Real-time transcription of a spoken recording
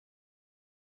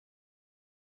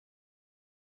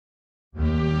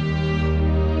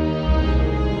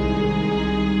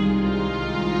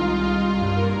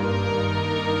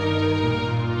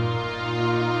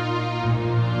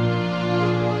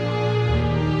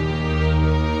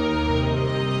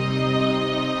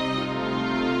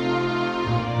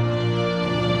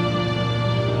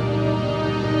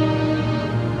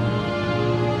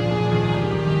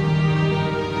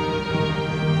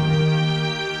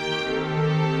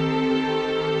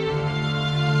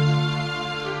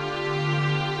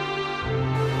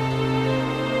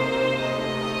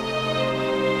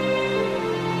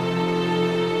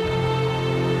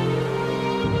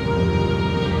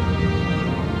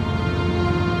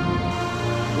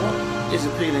is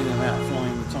appealing about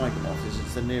flying the Tiger Moth is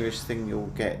it's the nearest thing you'll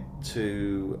get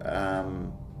to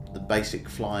the basic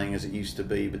flying as it used to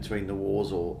be between the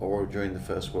wars or during the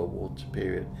First World War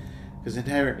period. Because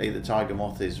inherently the Tiger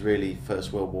Moth is really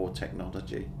First World War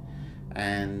technology,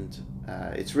 and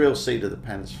it's real seat of the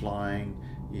pants flying.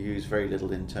 You use very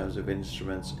little in terms of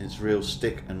instruments. It's real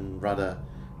stick and rudder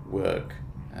work.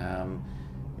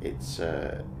 It's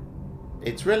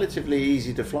relatively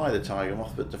easy to fly the Tiger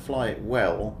Moth, but to fly it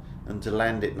well and to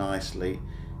land it nicely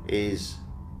is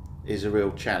a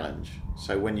real challenge.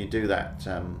 So when you do that,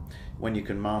 when you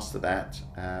can master that,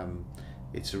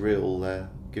 it's a real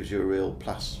gives you a real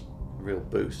plus, a real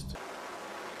boost.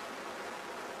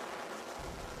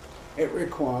 It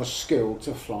requires skill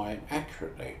to fly it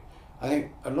accurately. I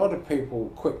think a lot of people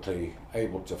quickly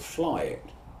able to fly it,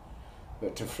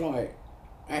 but to fly it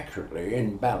accurately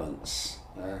in balance,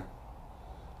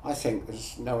 I think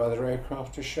there's no other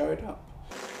aircraft to show it up.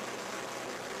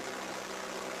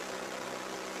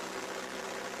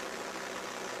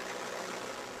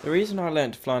 The reason I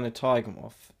learned to fly in a Tiger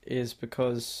Moth is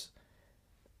because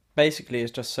basically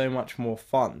it's just so much more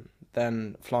fun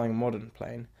than flying a modern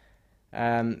plane.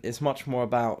 It's much more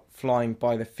about flying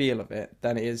by the feel of it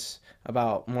than it is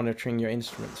about monitoring your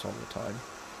instruments all the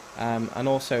time. And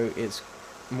also it's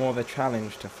more of a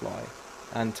challenge to fly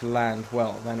and to land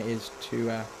well than it is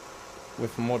to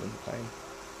with a modern plane.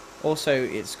 Also,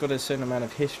 it's got a certain amount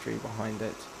of history behind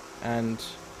it, and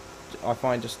I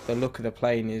find just the look of the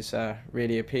plane is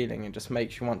really appealing. It just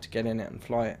makes you want to get in it and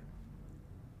fly it.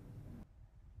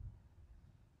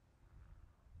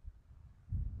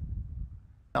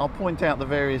 I'll point out the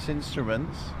various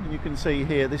instruments. You can see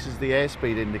here this is the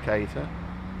airspeed indicator,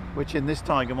 which in this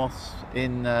Tiger Moth's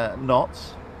in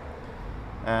knots.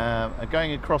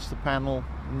 Going across the panel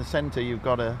in the centre you've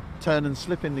got a turn and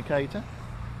slip indicator.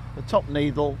 The top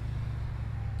needle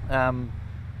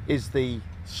is the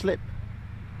slip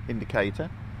indicator,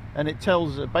 and it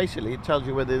tells basically it tells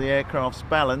you whether the aircraft's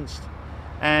balanced,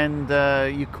 and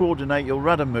you coordinate your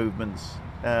rudder movements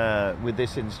with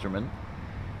this instrument.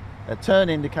 Turn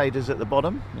indicators at the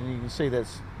bottom, and you can see that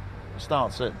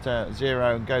starts at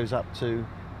 0 and goes up to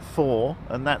 4,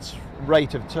 and that's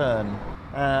rate of turn.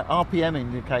 RPM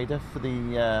indicator for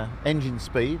the engine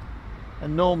speed,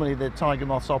 and normally the Tiger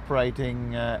Moth's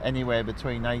operating anywhere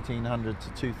between 1800 to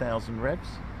 2000 revs.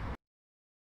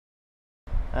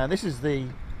 This is the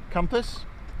compass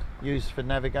used for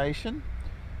navigation.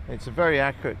 It's a very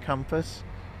accurate compass,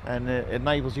 and it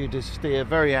enables you to steer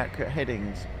very accurate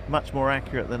headings, much more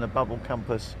accurate than a bubble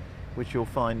compass which you'll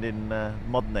find in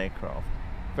modern aircraft.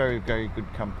 Very, very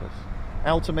good compass.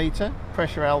 Altimeter,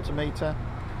 pressure altimeter,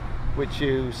 which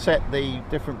you set the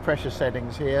different pressure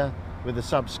settings here with the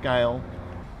subscale,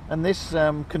 and this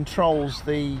controls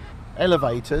the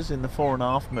elevators in the fore and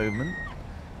aft movement,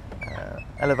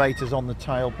 elevators on the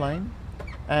tailplane,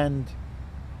 and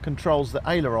controls the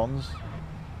ailerons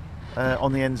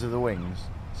on the ends of the wings.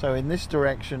 So in this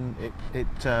direction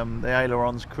the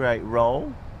ailerons create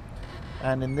roll,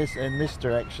 and in this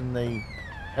direction the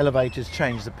elevators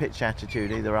change the pitch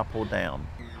attitude either up or down.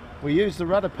 We use the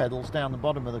rudder pedals down the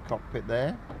bottom of the cockpit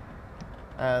there.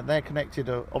 They're connected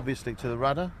obviously to the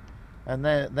rudder, and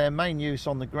their main use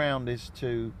on the ground is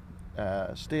to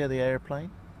steer the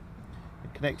airplane.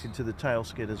 They're connected to the tail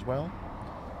skid as well,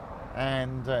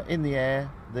 and in the air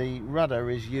the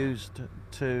rudder is used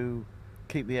to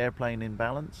keep the airplane in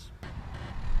balance.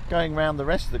 Going around the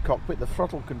rest of the cockpit, the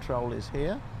throttle control is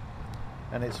here,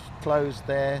 and it's closed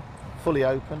there, fully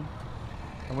open,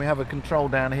 and we have a control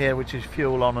down here which is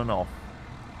fuel on and off,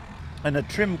 and a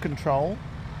trim control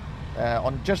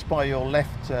on just by your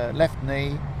left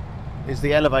knee is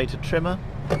the elevator trimmer,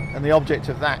 and the object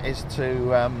of that is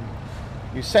to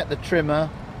you set the trimmer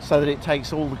so that it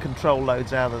takes all the control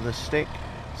loads out of the stick,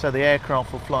 so the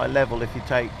aircraft will fly level. If you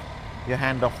take your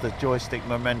hand off the joystick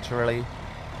momentarily,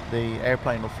 the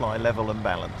airplane will fly level and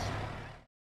balanced.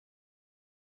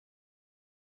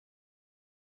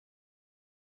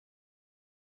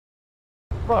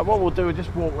 Right, what we'll do is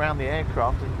just walk around the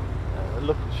aircraft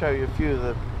and show you a few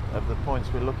of the points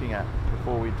we're looking at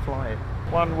before we fly it.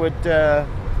 One would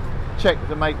check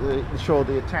to make sure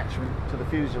the attachment to the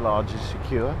fuselage is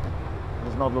secure.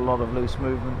 There's not a lot of loose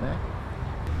movement there.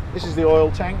 This is the oil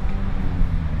tank,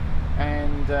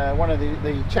 and one of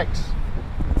the checks,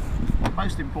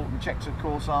 most important checks of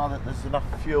course, are that there's enough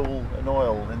fuel and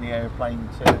oil in the airplane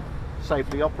to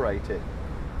safely operate it.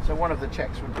 So one of the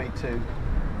checks would be to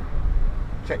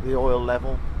check the oil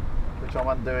level, which I'm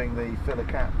undoing the filler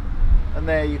cap, and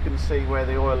there you can see where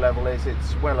the oil level is.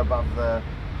 It's well above the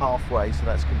halfway, so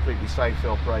that's completely safe to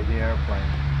operate the airplane.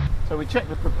 So we check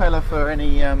the propeller for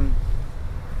any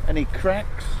any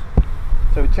cracks.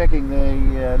 So we're checking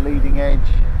the leading edge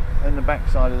and the back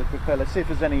side of the propeller, see if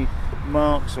there's any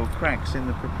marks or cracks in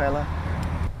the propeller.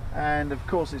 And of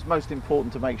course it's most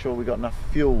important to make sure we've got enough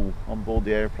fuel on board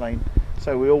the airplane.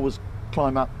 So we always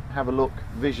climb up, have a look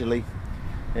visually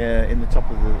in the top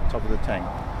of the tank.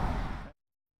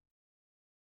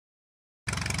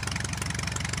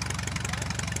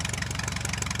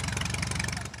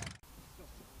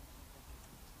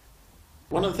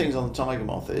 One of the things on the Tiger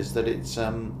Moth is that it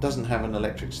doesn't have an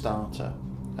electric starter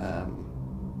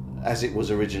as it was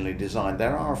originally designed.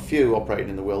 There are a few operating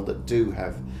in the world that do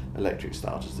have electric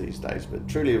starters these days, but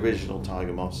truly original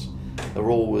Tiger Moths are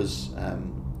always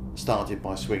started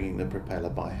by swinging the propeller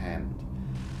by hand.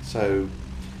 So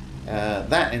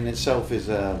that in itself is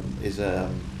a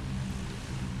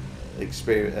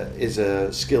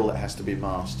skill that has to be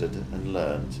mastered and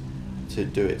learned to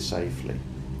do it safely.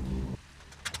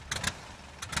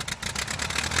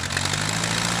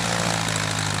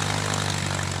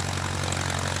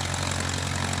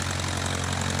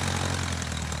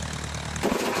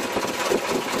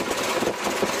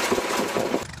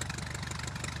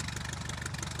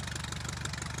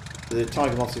 The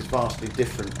Tiger Moth is vastly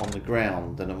different on the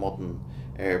ground than a modern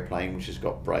airplane, which has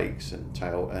got brakes and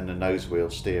tail and a nose wheel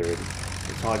steering.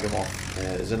 The Tiger Moth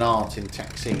is an art in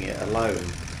taxiing it alone,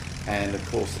 and of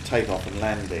course the takeoff and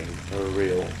landing are a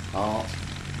real art.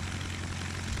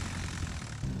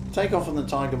 Takeoff on the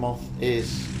Tiger Moth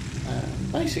is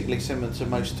basically similar to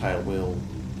most tail wheel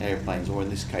airplanes, or in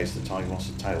this case the Tiger Moth's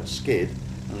a tail skid,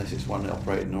 unless it's one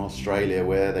operated in Australia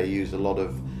where they use a lot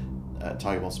of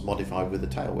Tiger Moths modified with a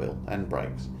tail wheel and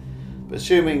brakes. But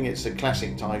assuming it's a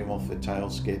classic Tiger Moth with tail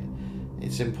skid,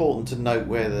 it's important to note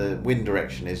where the wind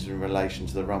direction is in relation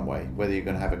to the runway, whether you're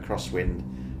going to have a crosswind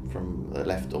from the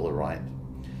left or the right,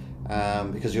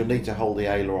 because you'll need to hold the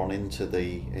aileron into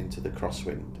the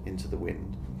crosswind, into the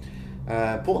wind.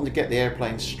 Important to get the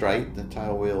airplane straight, the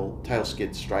tail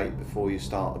skid straight before you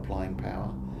start applying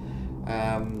power.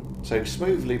 So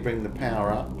smoothly bring the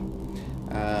power up,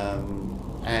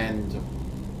 and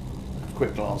a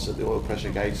quick glance at the oil pressure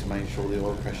gauge to make sure the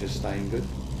oil pressure is staying good.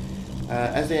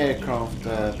 As the aircraft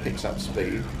picks up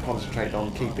speed, concentrate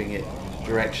on keeping it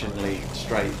directionally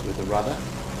straight with the rudder,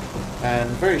 and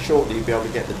very shortly you'll be able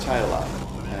to get the tail up,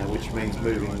 which means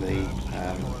moving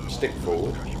the stick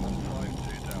forward,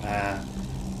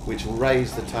 which will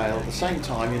raise the tail. At the same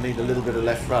time you need a little bit of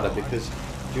left rudder, because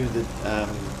due to the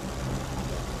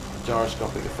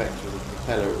gyroscopic effect of the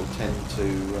propeller, it will tend to,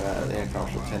 the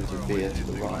aircraft will tend to veer to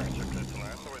the right.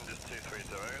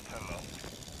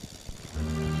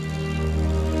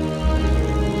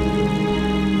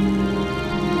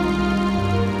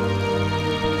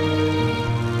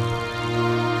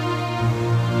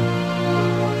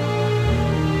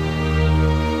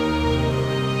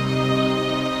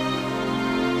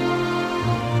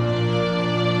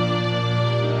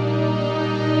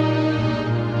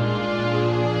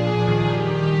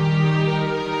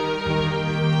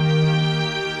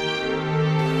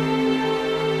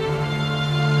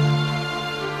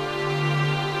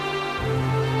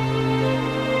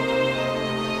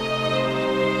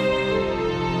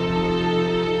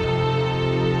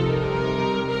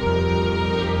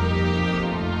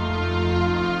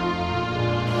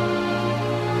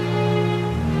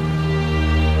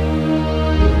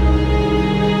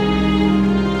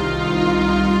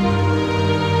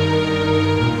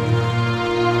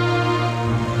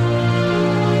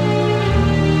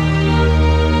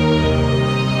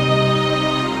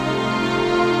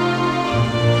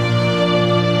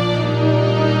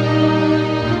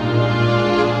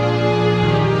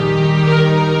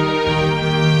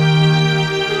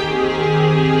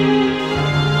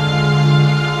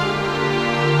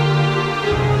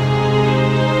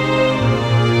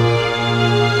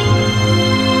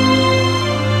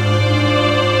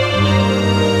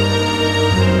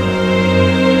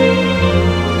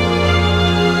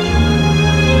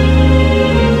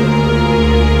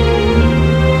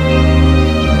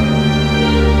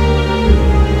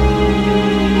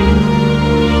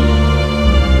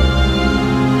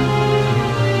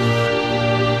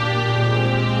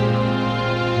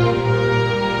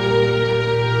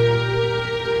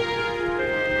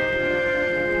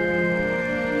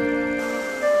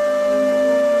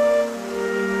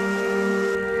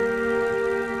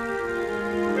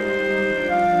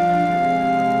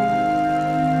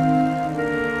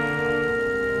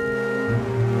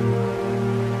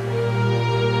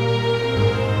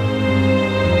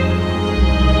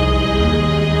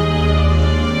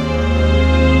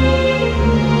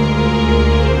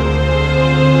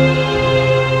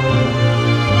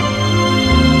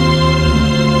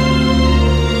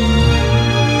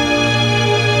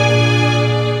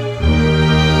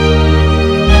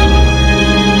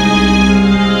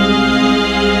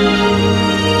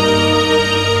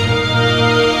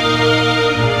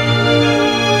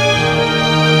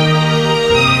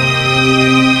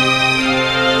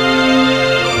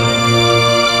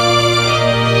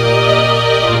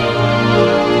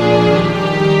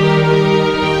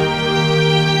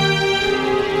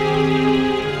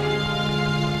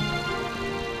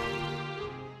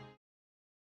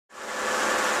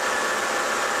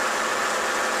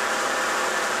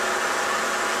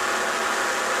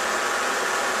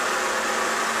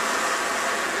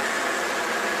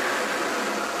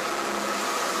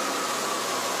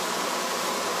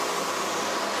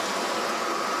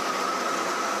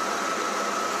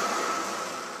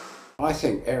 I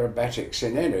think aerobatics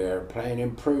in any airplane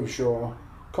improves your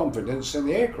confidence in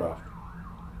the aircraft.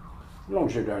 As long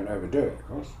as you don't overdo it, of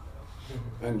course.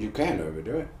 And you can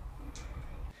overdo it.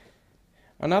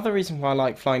 Another reason why I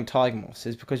like flying Tiger Moths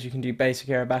is because you can do basic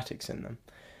aerobatics in them.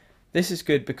 This is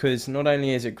good because not only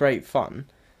is it great fun,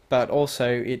 but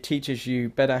also it teaches you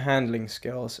better handling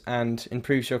skills and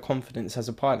improves your confidence as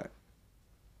a pilot.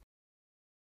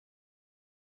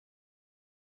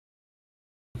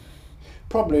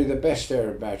 Probably the best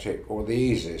aerobatic, or the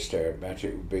easiest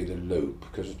aerobatic, would be the loop,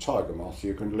 because a Tiger Moth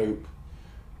you can loop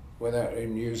without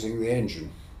using the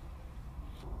engine.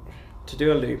 To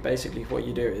do a loop, basically what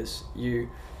you do is you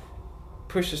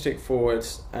push the stick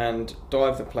forwards and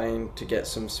dive the plane to get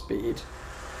some speed.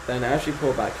 Then as you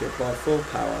pull back, you apply full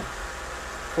power,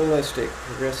 pull the stick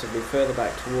progressively further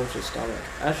back towards your stomach.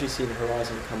 As you see the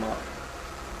horizon come up,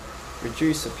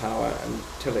 reduce the power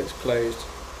until it's closed,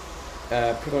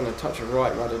 put on a touch of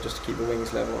right rudder just to keep the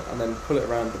wings level, and then pull it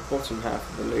around the bottom half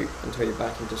of the loop until you're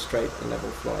back into straight and level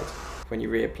flight when you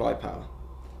reapply power.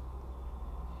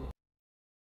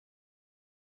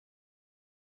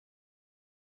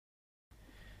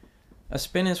 A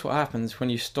spin is what happens when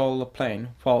you stall the plane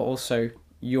while also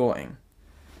yawing.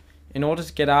 In order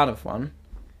to get out of one,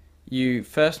 you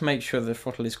first make sure the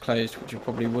throttle is closed, which you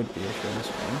probably would be if you're in a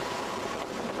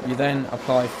spin. You then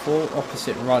apply full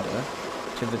opposite rudder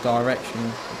to the direction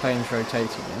the plane's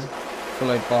rotating in,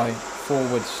 followed by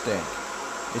forward stick.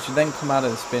 It should then come out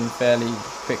of the spin fairly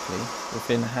quickly,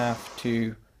 within half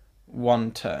to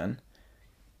one turn.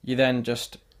 You then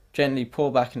just gently pull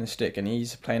back in the stick and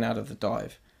ease the plane out of the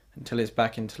dive until it's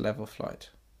back into level flight.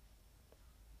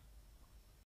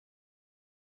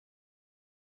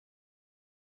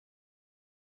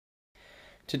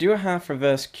 To do a half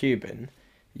reverse Cuban,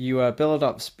 you build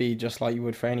up speed just like you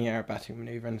would for any aerobatic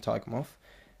manoeuvre in a Tiger Moth.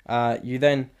 You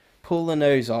then pull the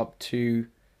nose up to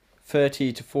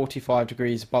 30 to 45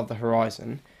 degrees above the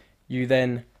horizon. You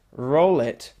then roll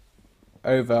it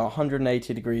over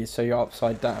 180 degrees so you're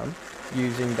upside down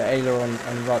using the aileron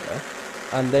and rudder,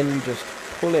 and then you just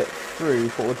pull it through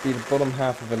what would be the bottom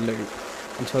half of a loop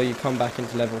until you come back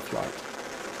into level flight.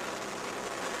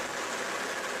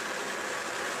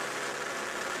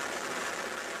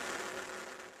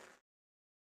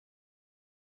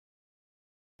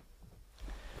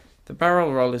 The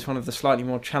barrel roll is one of the slightly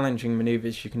more challenging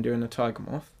manoeuvres you can do in a Tiger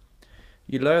Moth.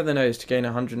 You lower the nose to gain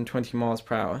 120 miles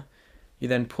per hour. You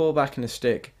then pull back in a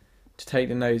stick to take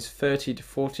the nose 30 to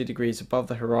 40 degrees above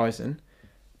the horizon,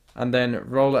 and then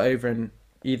roll it over in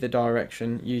either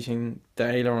direction using the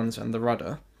ailerons and the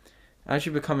rudder. As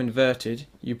you become inverted,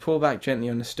 you pull back gently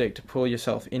on the stick to pull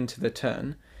yourself into the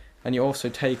turn, and you also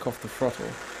take off the throttle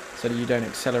so that you don't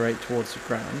accelerate towards the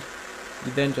ground.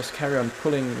 You then just carry on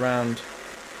pulling round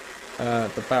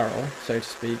the barrel, so to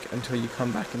speak, until you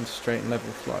come back into straight and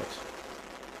level flight.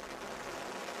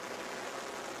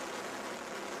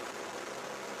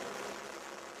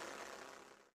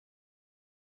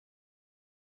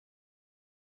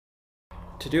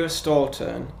 To do a stall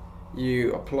turn,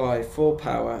 you apply full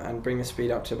power and bring the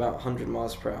speed up to about 100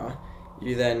 miles per hour.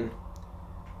 You then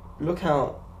look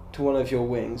out to one of your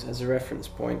wings as a reference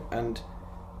point and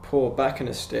pull back in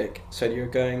a stick so that you're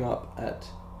going up at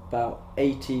about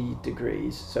 80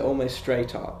 degrees, so almost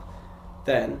straight up.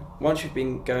 Then, once you've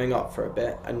been going up for a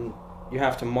bit, and you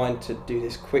have to mind to do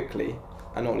this quickly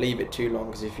and not leave it too long,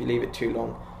 because if you leave it too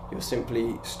long, you'll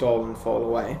simply stall and fall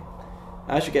away.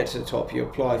 As you get to the top, you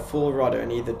apply full rudder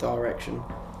in either direction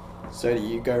so that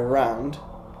you go round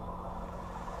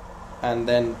and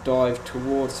then dive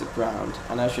towards the ground,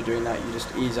 and as you're doing that, you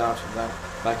just ease out of that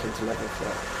back into level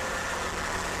flight.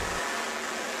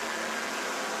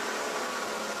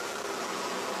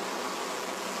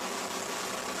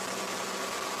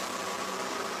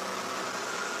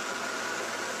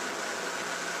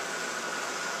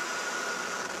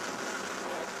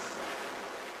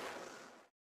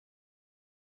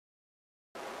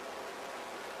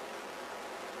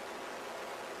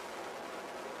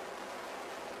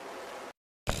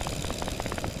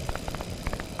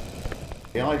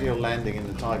 The ideal landing in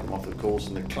the Tiger Moth, of course,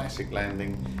 and the classic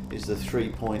landing is the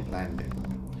three-point landing,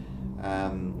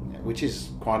 which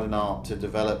is quite an art to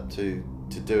develop to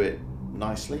do it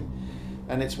nicely.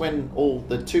 And it's when all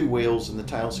the two wheels and the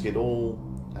tail skid all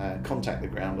contact the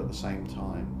ground at the same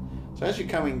time. So as you're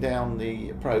coming down the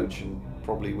approach, and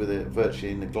probably with it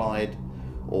virtually in the glide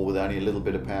or with only a little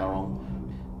bit of power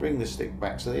on, bring the stick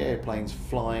back so the airplane's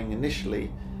flying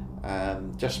initially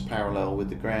just parallel with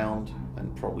the ground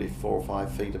and probably 4 or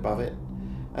 5 feet above it,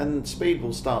 and speed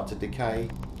will start to decay.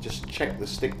 Just check the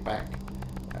stick back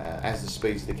as the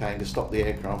speed's decaying to stop the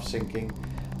aircraft sinking,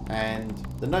 and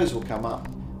the nose will come up.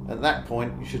 At that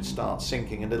point you should start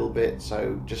sinking a little bit,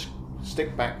 so just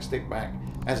stick back.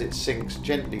 As it sinks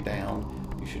gently down,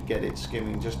 you should get it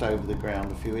skimming just over the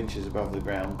ground, a few inches above the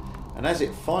ground, and as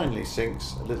it finally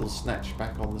sinks, a little snatch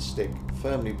back on the stick,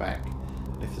 firmly back.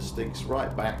 And if the stick's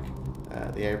right back,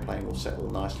 the airplane will settle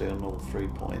nicely on all 3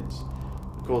 points.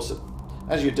 Of course,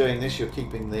 as you're doing this, you're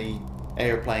keeping the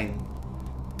airplane,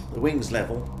 the wings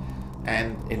level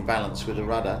and in balance with the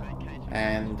rudder,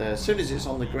 and as soon as it's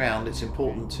on the ground, it's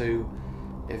important to,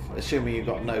 assuming you've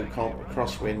got no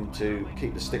crosswind, to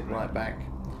keep the stick right back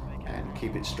and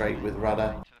keep it straight with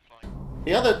rudder.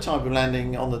 The other type of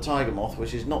landing on the Tiger Moth,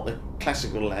 which is not the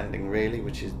classical landing really,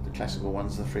 which is the classical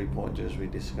one's the 3-pointer as we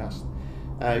discussed,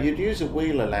 you'd use a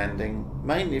wheeler landing,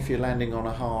 mainly if you're landing on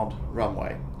a hard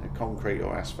runway, a concrete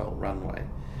or asphalt runway,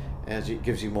 as it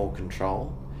gives you more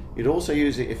control. You'd also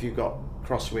use it if you've got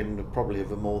crosswind, probably of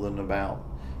more than about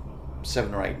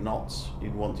 7 or 8 knots.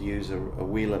 You'd want to use a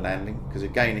wheeler landing, because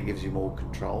again it gives you more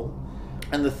control.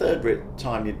 And the third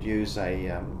time you'd use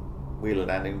a wheeler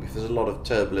landing because there's a lot of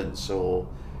turbulence or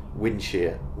wind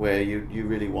shear, where you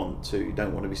really you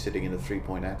don't want to be sitting in a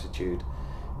 3-point attitude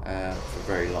for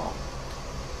very long.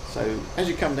 So as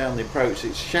you come down the approach,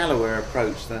 it's shallower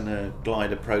approach than a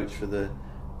glide approach for the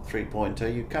 3-pointer.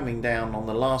 You're coming down on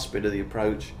the last bit of the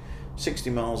approach 60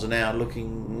 miles an hour,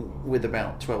 looking with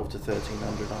about 12 to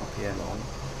 1300 RPM on.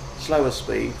 Slower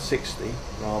speed, 60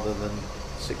 rather than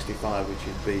 65, which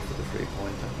you'd be for the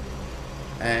 3-pointer.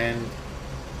 And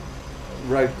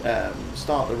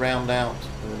start the round out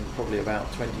probably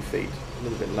about 20 feet, a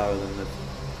little bit lower than the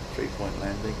 3-point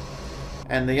landing.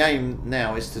 And the aim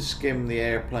now is to skim the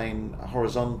airplane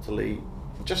horizontally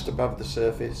just above the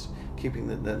surface, keeping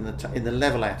in the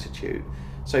level attitude.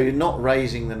 So you're not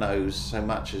raising the nose so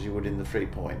much as you would in the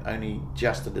 3-point, only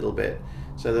just a little bit.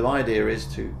 So the idea is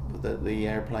that the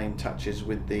airplane touches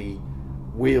with the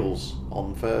wheels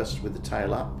on first, with the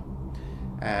tail up.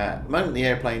 The moment the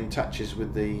airplane touches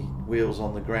with the wheels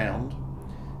on the ground,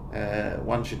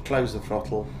 one should close the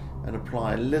throttle and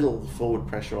apply a little forward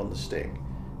pressure on the stick,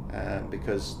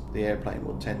 because the airplane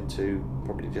will tend to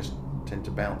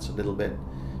bounce a little bit.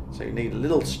 So you need a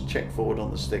little check forward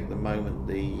on the stick the moment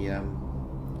the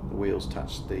wheels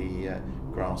touch the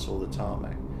grass or the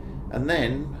tarmac, and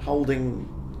then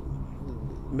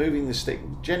moving the stick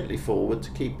gently forward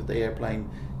to keep the airplane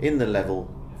in the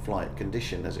level flight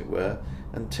condition, as it were,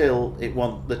 until you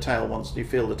feel the tail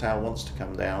wants to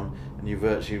come down, and you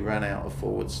virtually run out of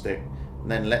forward stick,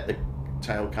 and then let the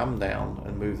tail come down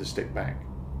and move the stick back.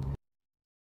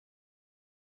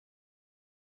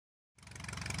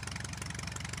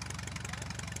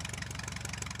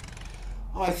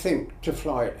 I think to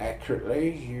fly it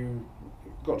accurately, you've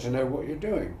got to know what you're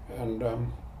doing, and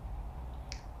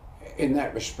in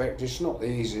that respect, it's not the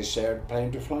easiest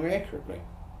airplane to fly accurately,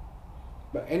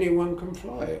 but anyone can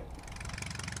fly it.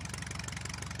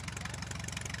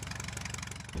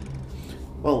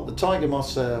 Well, the Tiger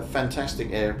Moth's a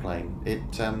fantastic airplane.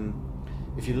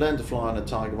 If you learn to fly on a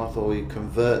Tiger Moth, or you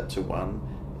convert to one,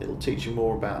 it'll teach you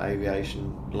more about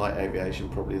aviation, light aviation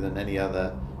probably, than any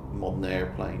other modern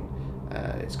airplane.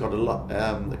 It's got a lot,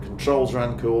 the controls are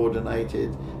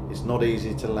uncoordinated, it's not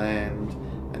easy to land,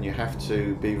 and you have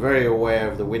to be very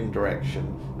aware of the wind direction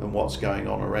and what's going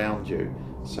on around you.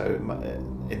 So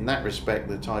in that respect,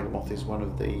 the Tiger Moth is one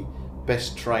of the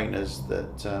best trainers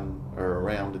that are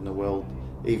around in the world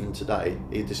even today,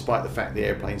 despite the fact the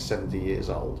airplane's 70 years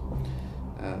old.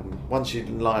 Once you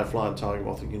can fly a Tiger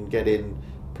Moth, you can get in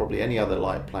probably any other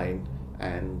light plane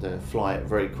and fly it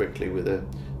very quickly with a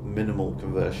minimal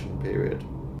conversion period.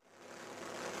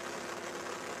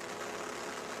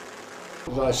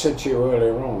 As I said to you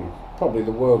earlier on, probably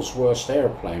the world's worst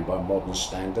airplane by modern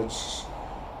standards.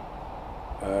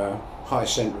 High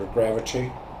centre of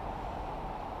gravity,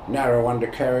 narrow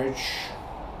undercarriage,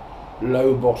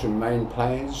 low bottom main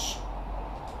planes,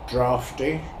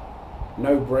 drafty,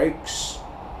 no brakes,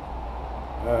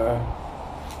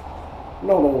 not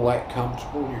all that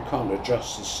comfortable, you can't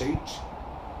adjust the seat,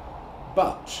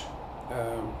 but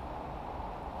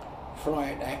fly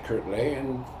it accurately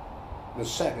and the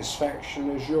satisfaction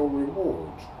is your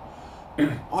reward.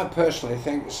 I personally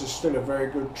think it's still a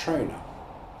very good trainer.